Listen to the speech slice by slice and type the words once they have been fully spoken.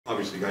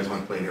obviously you guys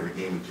aren't playing every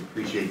game. Would you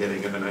appreciate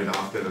getting a night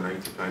off the other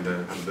night to kind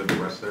of have a bit of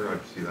a rest there? I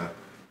see that.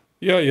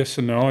 Yeah, yes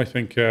and no. I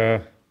think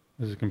as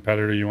a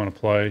competitor, you want to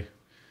play.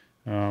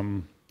 I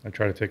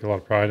try to take a lot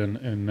of pride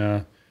in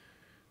the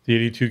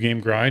 82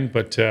 game grind,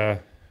 but I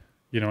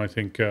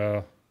think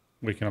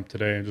waking up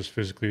today and just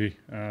physically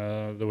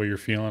the way you're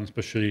feeling,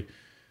 especially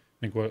I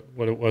think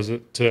what it was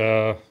at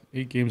 8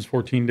 games,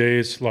 14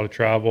 days, a lot of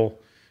travel.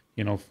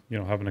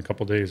 Having a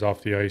couple days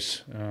off the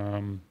ice,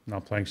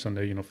 not playing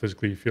Sunday.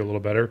 Physically you feel a little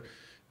better,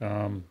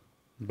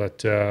 but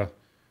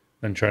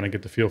then trying to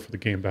get the feel for the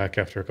game back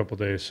after a couple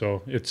days.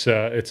 So it's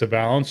a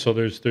balance. So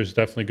there's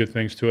definitely good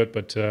things to it,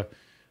 but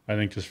I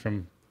think just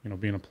from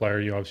being a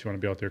player, you obviously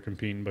want to be out there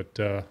competing, but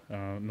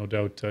no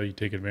doubt you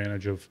take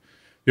advantage of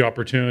the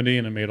opportunity,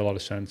 and it made a lot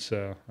of sense.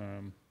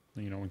 When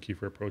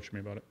Kiefer approached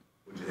me about it.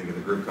 What do you think of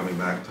the group coming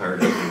back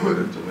tired as they were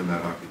to win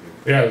that hockey game?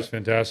 Yeah, it was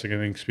fantastic. I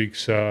think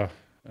speaks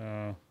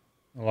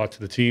a lot to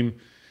the team,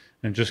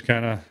 and just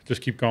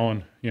keep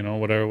going.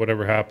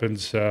 Whatever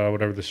happens,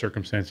 whatever the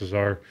circumstances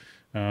are,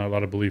 a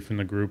lot of belief in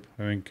the group.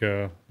 I think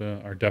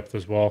our depth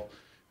as well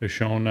is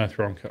shown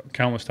throughout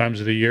countless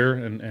times of the year,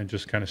 and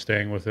just kind of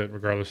staying with it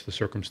regardless of the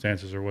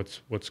circumstances or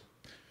what's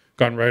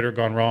gone right or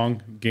gone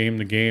wrong, game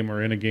to game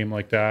or in a game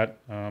like that.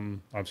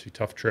 Obviously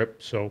tough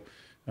trip, so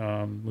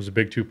it was a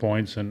big 2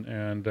 points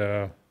and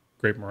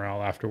great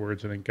morale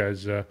afterwards. I think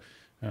guys built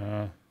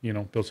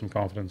some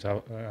confidence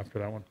out after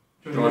that one.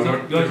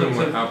 John, given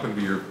what happened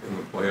to you in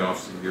the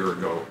playoffs a year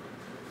ago,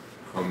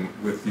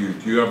 with you,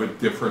 do you have a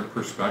different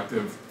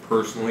perspective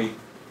personally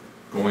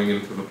going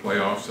into the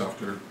playoffs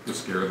after the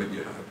scare that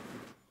you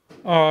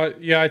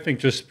had? Yeah, I think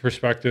just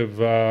perspective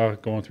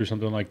going through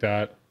something like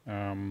that.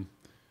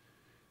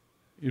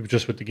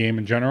 Just with the game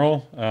in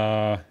general,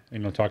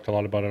 talked a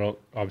lot about it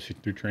obviously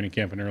through training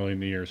camp and early in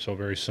the year. So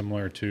very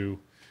similar to,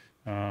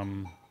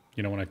 when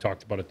I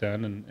talked about it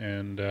then,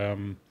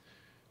 and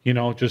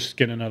just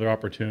getting another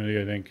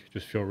opportunity. I think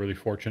just feel really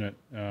fortunate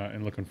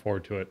and looking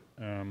forward to it.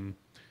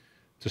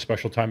 It's a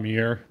special time of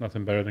year.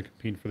 Nothing better than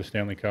competing for the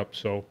Stanley Cup.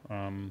 So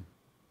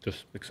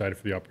just excited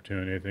for the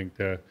opportunity. I think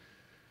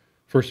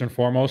first and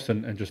foremost,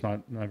 and just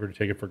never to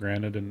take it for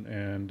granted,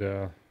 and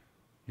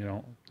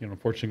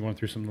unfortunately going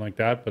through something like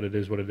that, but it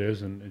is what it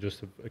is, and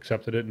just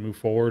accepted it and move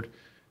forward.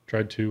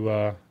 Tried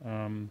to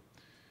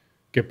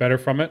get better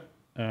from it.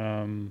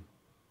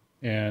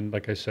 And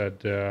like I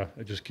said,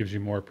 it just gives you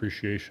more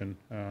appreciation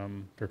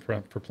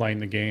for playing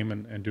the game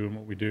and doing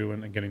what we do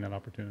and getting that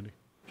opportunity.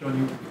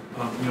 John,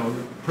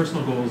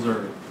 personal goals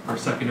are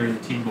secondary to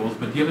team goals,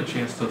 but do you have a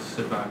chance to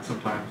sit back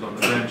sometimes on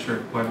the bench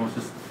or play most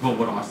just about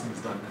what Austin's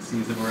done this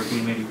season? Where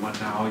game 81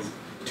 now, he's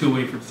 2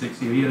 away from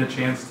 60. Have you had a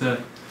chance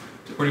to,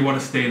 or do you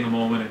want to stay in the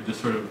moment and just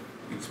sort of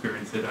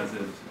experience it as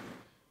is?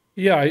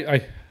 Yeah,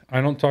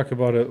 I don't talk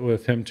about it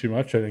with him too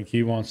much. I think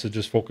he wants to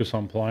just focus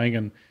on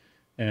playing,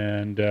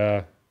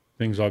 and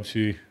things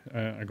obviously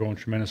are going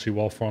tremendously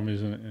well for him.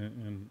 He's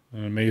in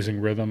an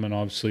amazing rhythm, and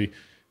obviously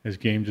his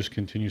game just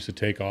continues to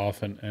take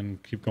off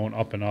and keep going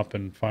up and up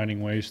and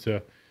finding ways to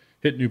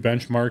hit new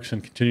benchmarks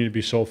and continue to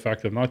be so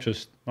effective. Not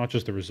just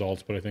the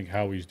results, but I think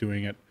how he's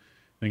doing it.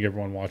 I think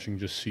everyone watching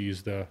just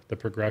sees the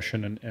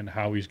progression and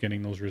how he's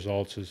getting those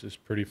results is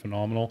pretty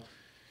phenomenal.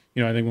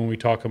 I think when we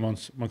talk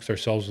amongst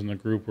ourselves in the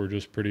group, we're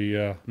just pretty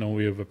know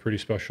we have a pretty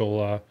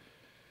special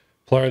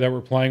player that we're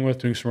playing with,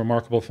 doing some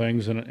remarkable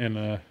things,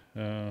 and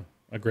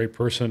a great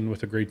person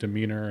with a great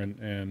demeanor,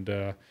 and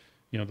the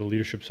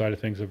leadership side of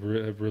things have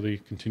really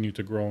continued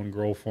to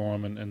grow for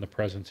him, and the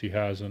presence he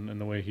has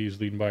and the way he's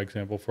leading by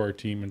example for our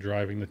team and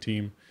driving the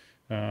team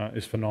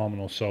is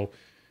phenomenal. So,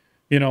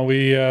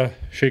 we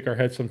shake our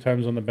heads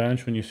sometimes on the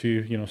bench when you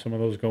see, some of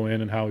those go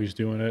in and how he's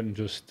doing it, and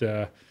just,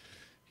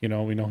 we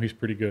know he's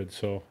pretty good.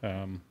 So,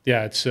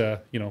 it's, I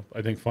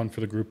think fun for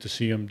the group to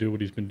see him do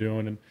what he's been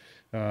doing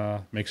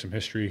and make some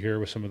history here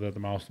with some of the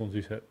milestones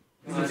he's hit.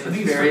 It's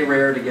very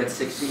rare to get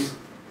 60s.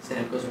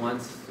 Stamkos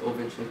once,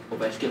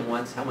 Ovechkin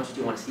once. How much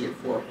do you want to see it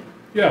for him?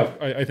 Yeah,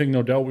 I think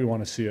no doubt we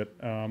want to see it.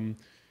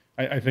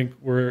 I think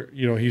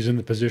he's in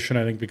the position,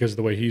 I think, because of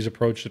the way he's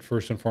approached it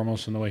first and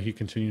foremost, and the way he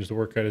continues to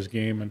work at his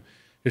game and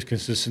his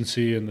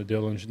consistency and the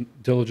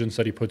diligence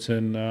that he puts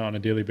in on a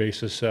daily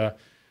basis to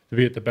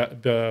be at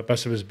the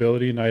best of his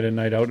ability night in,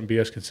 night out, and be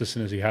as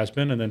consistent as he has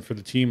been. And then for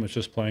the team, it's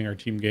just playing our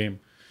team game,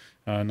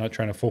 not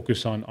trying to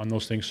focus on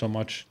those things so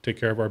much, take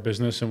care of our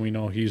business. And we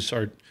know he's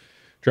our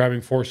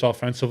driving force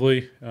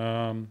offensively.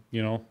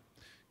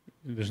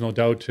 There's no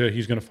doubt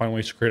he's going to find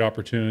ways to create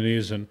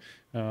opportunities, and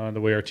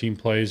the way our team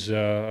plays,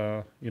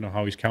 how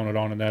he's counted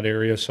on in that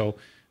area. So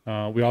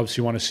we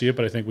obviously want to see it,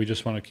 but I think we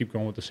just want to keep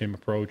going with the same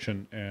approach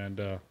and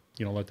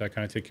let that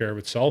kind of take care of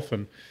itself.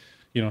 And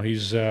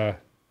he's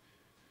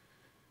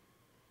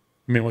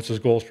what's his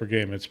goals per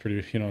game? It's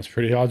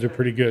pretty odds are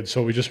pretty good.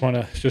 So we just want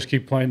to just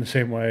keep playing the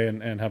same way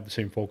and have the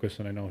same focus,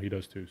 and I know he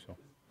does too. So.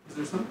 Is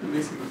there something that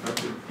makes him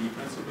effective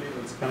defensively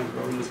that's kind of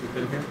grown as we've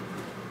been here?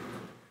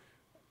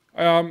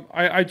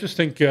 I just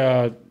think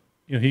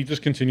he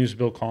just continues to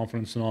build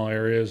confidence in all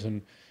areas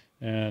and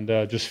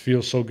just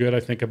feels so good. I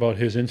think about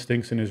his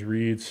instincts and his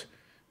reads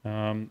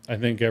I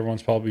think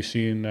everyone's probably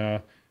seen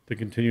the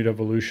continued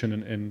evolution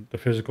in the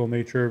physical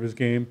nature of his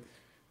game,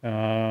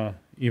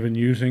 even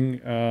using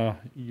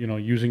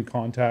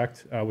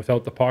contact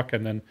without the puck,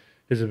 and then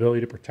his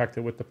ability to protect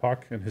it with the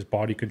puck, and his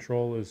body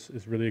control is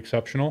really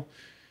exceptional.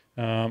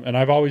 And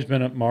I've always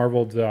been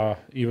marveled,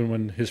 even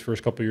when his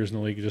first couple of years in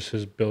the league, just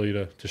his ability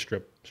to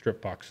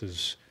strip pucks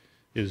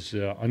is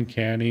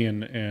uncanny,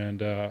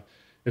 and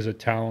is a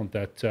talent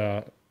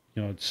that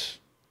it's,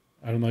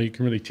 I don't know, you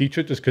can really teach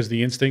it just because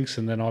the instincts,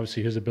 and then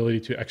obviously his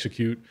ability to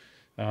execute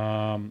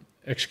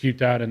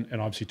that,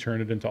 and obviously turn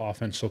it into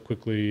offense so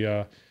quickly,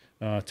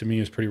 to me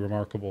is pretty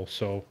remarkable.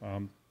 So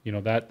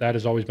that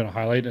has always been a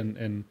highlight,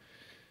 and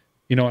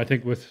I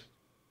think with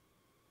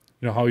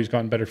how he's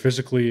gotten better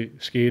physically,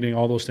 skating,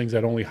 all those things,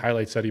 that only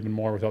highlights that even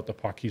more without the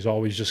puck. He's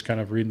always just kind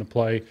of reading the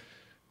play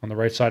on the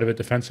right side of it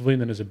defensively,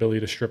 and then his ability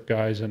to strip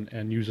guys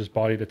and use his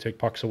body to take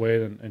pucks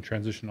away and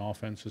transition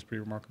offense is pretty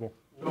remarkable.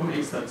 What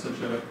makes that such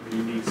a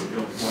unique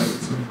skill? Why is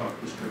it so tough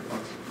to strip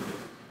pucks?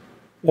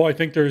 Well, I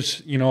think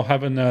there's,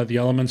 having the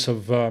elements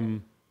of,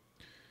 the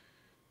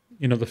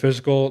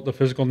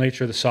physical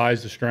nature, the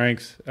size, the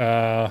strength.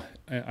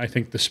 I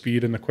think the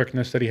speed and the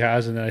quickness that he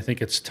has, and then I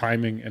think it's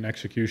timing and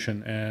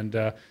execution.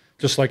 And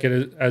just like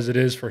as it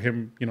is for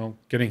him,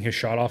 getting his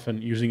shot off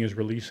and using his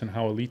release and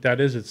how elite that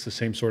is, it's the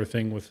same sort of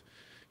thing with,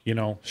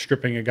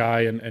 stripping a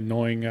guy and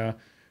knowing,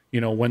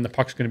 when the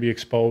puck's going to be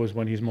exposed,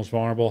 when he's most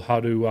vulnerable, how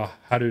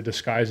to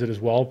disguise it as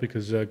well,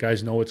 because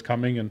guys know it's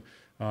coming, and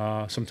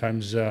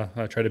sometimes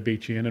try to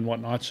bait you in and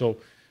whatnot. So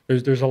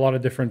there's a lot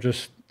of different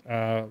just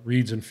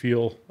reads and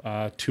feel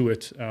to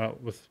it,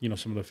 with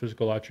some of the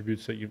physical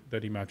attributes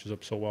that he matches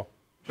up so well.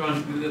 John,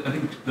 I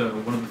think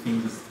one of the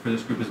themes for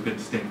this group has been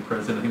staying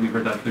present. I think we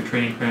heard that through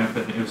training camp,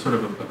 and it was sort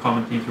of a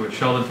common theme through what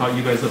Sheldon taught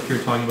you guys up here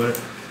talking about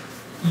it.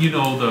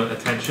 The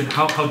attention.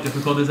 How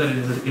difficult is that?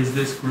 Is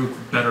this group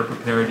better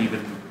prepared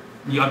even?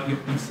 You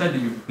said that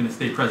you're going to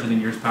stay present in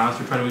years past,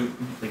 or try to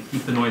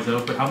keep the noise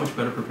out, but how much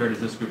better prepared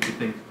is this group, do you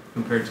think,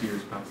 compared to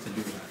years past to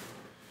do that?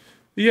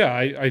 Yeah,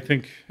 I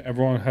think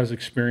everyone has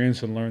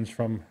experience and learns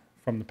from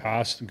the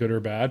past, good or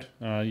bad.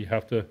 You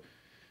have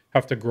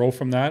to grow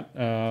from that,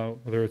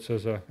 whether it's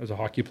as a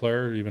hockey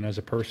player or even as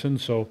a person.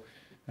 So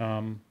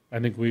I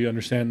think we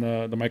understand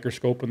the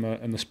microscope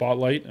and the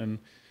spotlight, and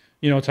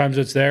at times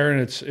it's there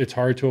and it's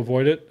hard to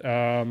avoid it.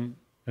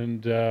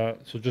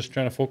 So just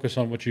trying to focus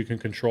on what you can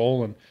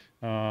control,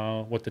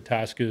 and what the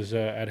task is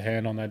at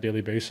hand on that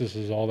daily basis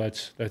is all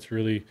that's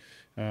really.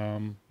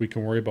 We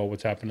can worry about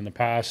what's happened in the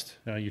past.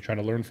 You try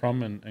to learn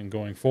from, and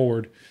going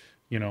forward,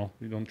 you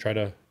don't try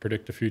to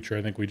predict the future.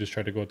 I think we just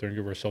try to go out there and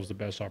give ourselves the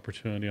best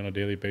opportunity on a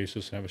daily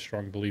basis and have a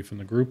strong belief in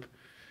the group.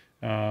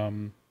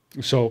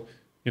 So,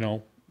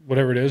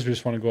 whatever it is, we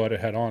just want to go at it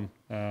head on.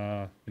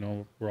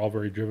 We're all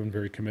very driven,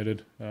 very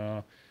committed.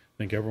 I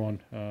think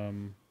everyone,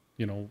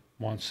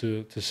 wants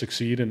to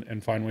succeed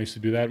and find ways to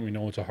do that. And we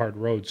know it's a hard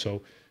road.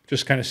 So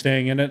just kind of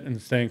staying in it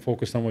and staying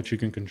focused on what you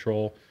can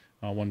control.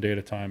 One day at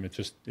a time. It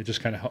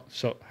just kind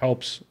of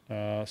helps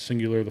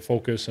singular the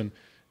focus and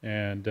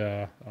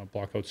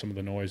block out some of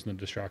the noise and the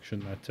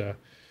distraction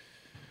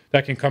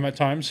that can come at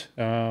times.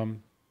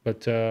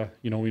 But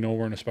we know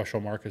we're in a special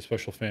market,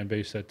 special fan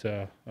base that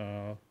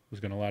is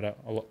going to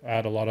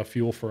add a lot of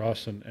fuel for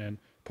us and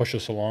push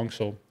us along.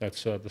 So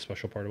that's the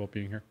special part about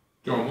being here.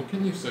 John, what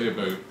can you say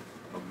about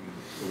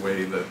the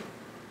way that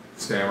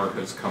Stammer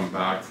has come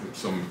back from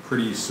some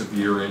pretty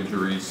severe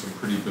injuries, some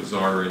pretty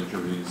bizarre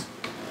injuries,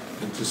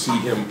 and to see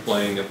him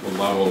playing at the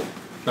level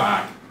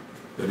back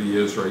that he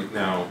is right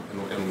now,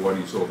 and what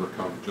he's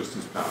overcome, just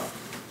his path?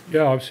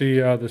 Yeah,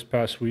 obviously this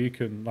past week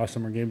and last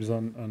summer games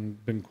on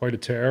been quite a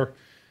tear,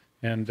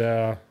 and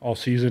all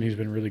season he's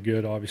been really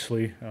good.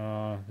 Obviously,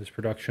 his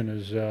production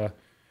is right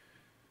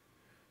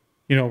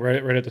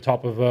at the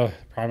top of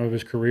prime of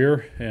his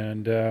career,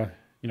 and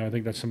I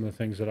think that's some of the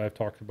things that I've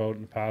talked about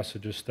in the past. So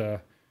just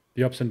the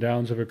ups and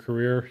downs of a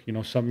career.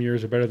 Some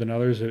years are better than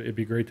others. It'd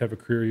be great to have a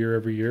career year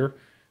every year.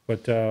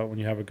 But when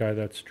you have a guy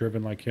that's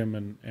driven like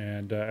him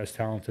and as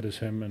talented as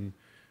him, and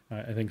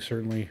I think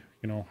certainly,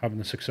 having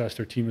the success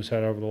their team has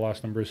had over the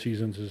last number of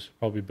seasons has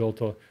probably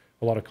built a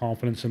lot of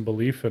confidence and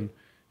belief.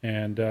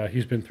 And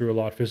he's been through a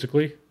lot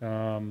physically.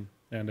 And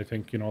I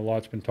think, a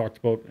lot's been talked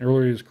about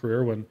earlier in his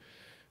career when,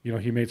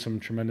 he made some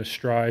tremendous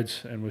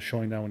strides and was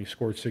showing that when he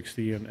scored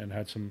 60 and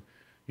had some,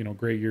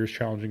 great years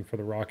challenging for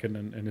the Rocket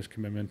and his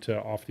commitment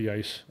off the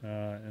ice.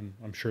 And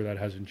I'm sure that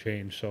hasn't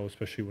changed. So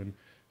especially when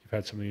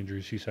had some of the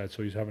injuries he's had,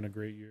 so he's having a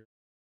great year.